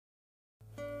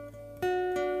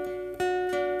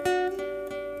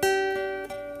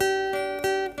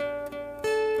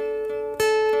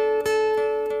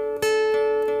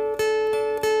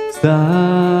Starlight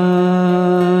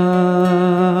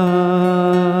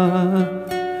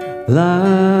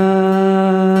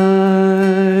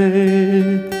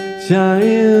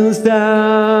shines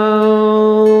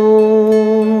down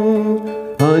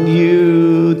on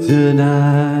you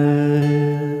tonight.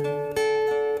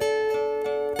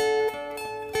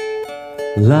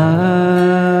 Lighting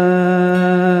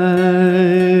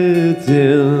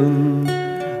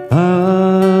up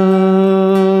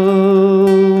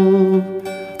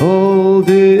all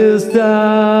this darkness,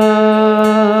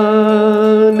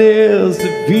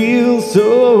 it feels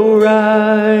so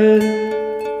right.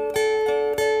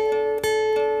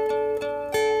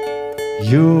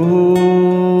 You're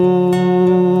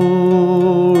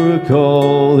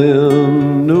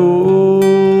calling, no,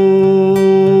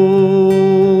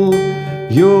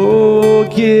 your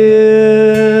gifts,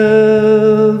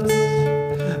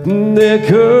 they're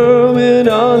coming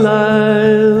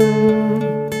online.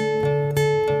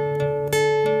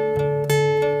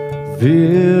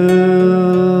 Fill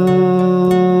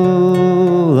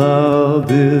up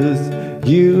this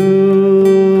universe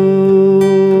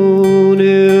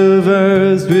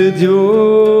with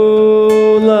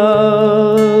your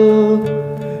love.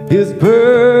 Is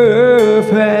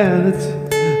perfect,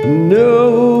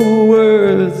 no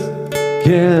words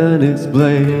can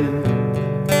explain.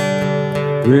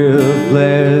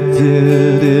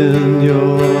 Reflected in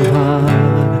your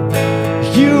heart,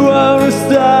 you are a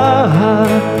star,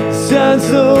 shine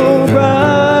so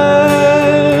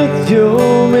bright.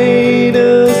 You're made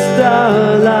of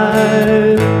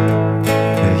starlight.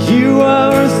 You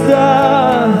are a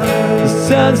star,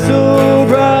 shine so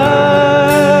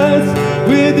bright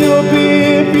with your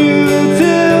big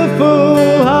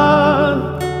beautiful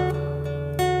heart.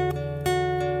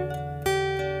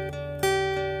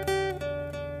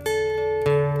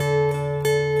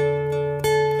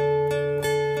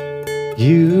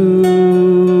 You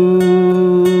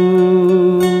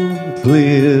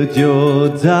cleared your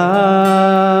darkness,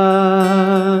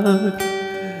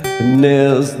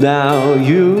 now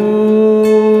you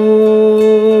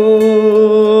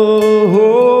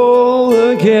whole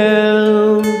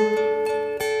again.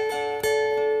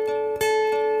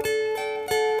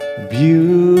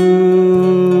 Beautiful,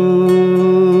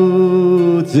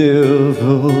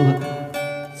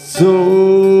 so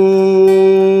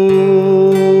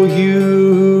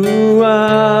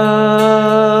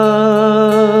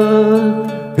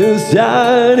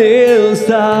shining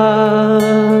star,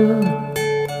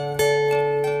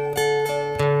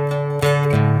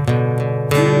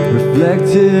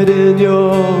 reflected in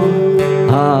your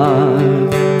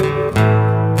heart.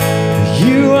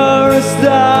 You are a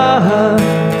star,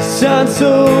 shine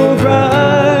so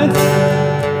bright.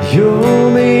 You're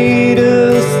made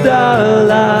of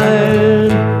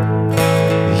starlight.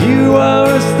 You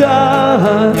are a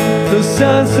star, so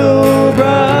shine so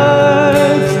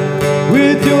bright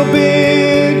with your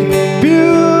big,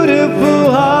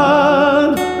 beautiful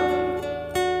heart.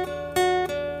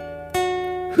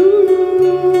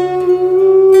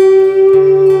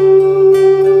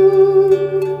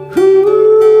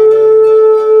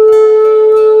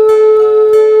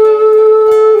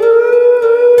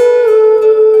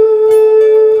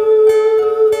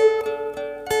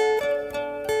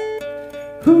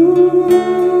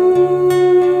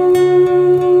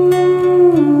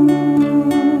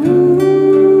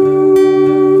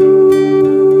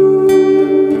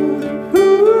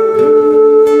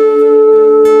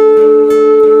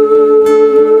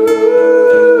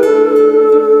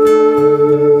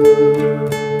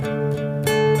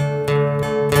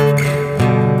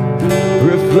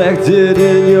 Reflected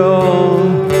in your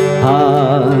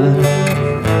heart,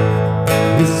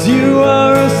 yes, you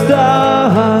are a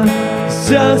star,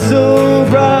 shine so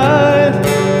bright.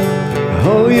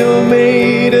 Oh, you're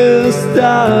made of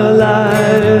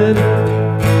starlight.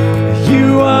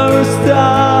 You are a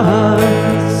star,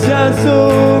 shine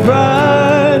so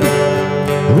bright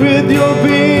with your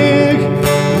big,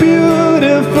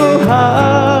 beautiful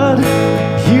heart.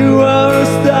 You are a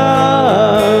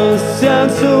star, shine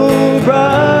so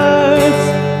bright.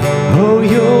 Oh,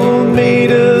 you're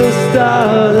made of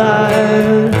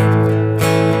starlight.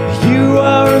 You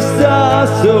are a star,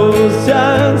 so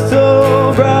shine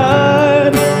so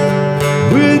bright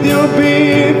with your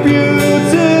big,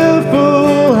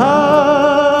 beautiful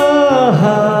heart.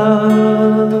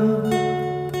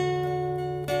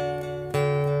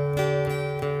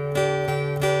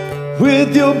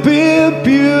 With your big,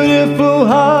 beautiful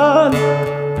heart.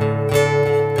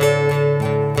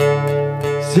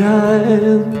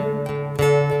 Shine,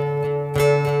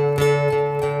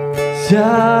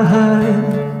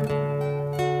 shine.